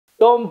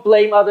Don't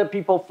blame other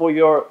people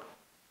for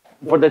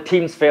the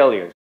team's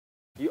failures.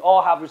 You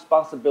all have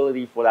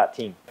responsibility for that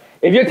team.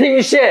 If your team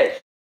is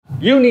shit,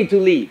 you need to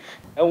lead.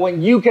 And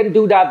when you can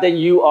do that, then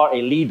you are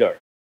a leader.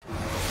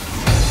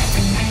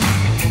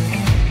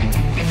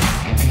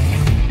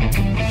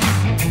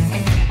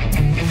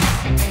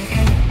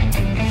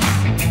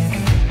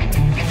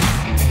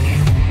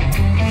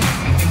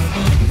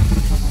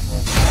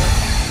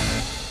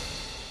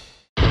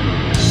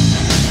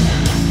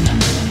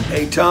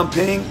 Hey Tom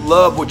Peng,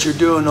 love what you're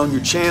doing on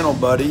your channel,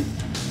 buddy.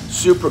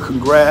 Super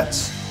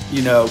congrats.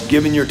 You know,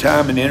 giving your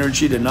time and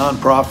energy to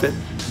nonprofit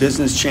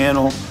business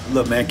channel.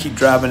 Look, man, keep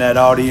driving that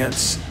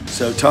audience.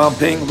 So Tom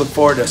Peng, look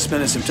forward to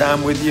spending some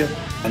time with you.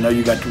 I know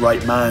you got the right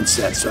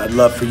mindset, so I'd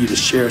love for you to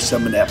share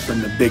some of that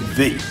from the big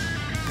V.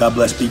 God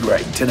bless, be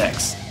great.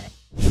 10X.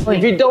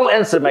 If you don't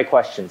answer my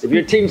questions, if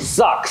your team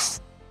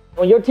sucks,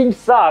 when your team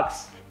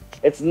sucks,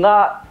 it's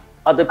not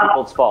other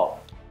people's fault.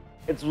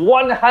 It's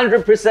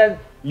 100%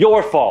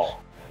 your fault.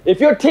 If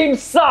your team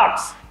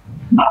sucks,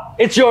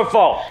 it's your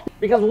fault.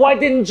 Because why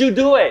didn't you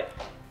do it?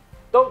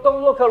 Don't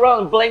look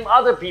around and blame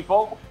other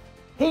people.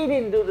 He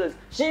didn't do this.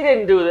 She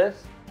didn't do this.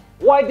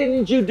 Why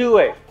didn't you do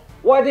it?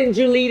 Why didn't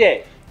you lead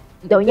it?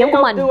 Đội nhóm You của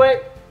don't mình. do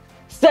it.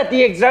 Set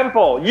the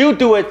example. You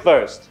do it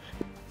first.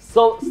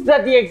 So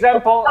set the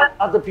example and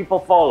other people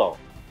follow.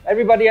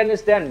 Everybody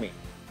understand me,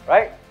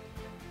 right?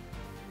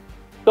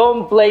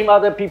 Don't blame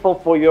other people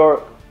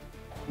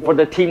for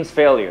the team's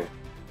failure.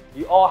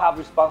 You all have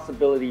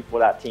responsibility for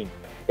that team.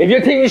 If your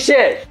team is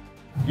shit,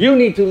 you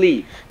need to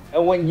lead.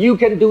 And when you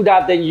can do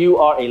that, then you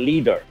are a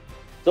leader.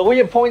 So we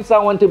appoint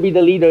someone to be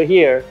the leader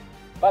here,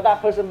 but that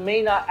person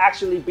may not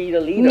actually be the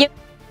leader.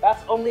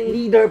 That's only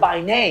leader by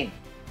name,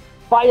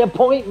 by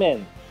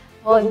appointment.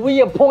 Because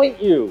we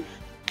appoint you.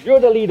 You're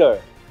the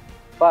leader.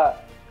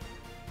 But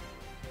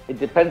it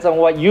depends on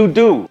what you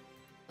do.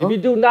 If you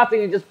do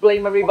nothing and just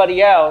blame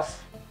everybody else,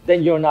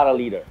 then you're not a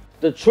leader.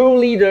 The true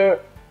leader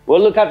will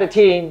look at the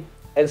team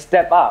and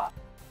step up.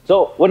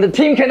 So when the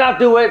team cannot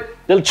do it,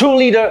 the true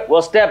leader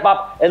will step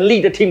up and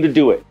lead the team to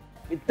do it.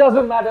 It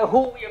doesn't matter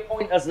who we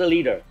appoint as the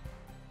leader.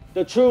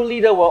 The true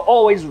leader will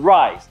always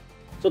rise.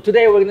 So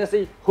today we're going to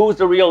see who's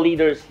the real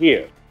leaders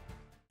here.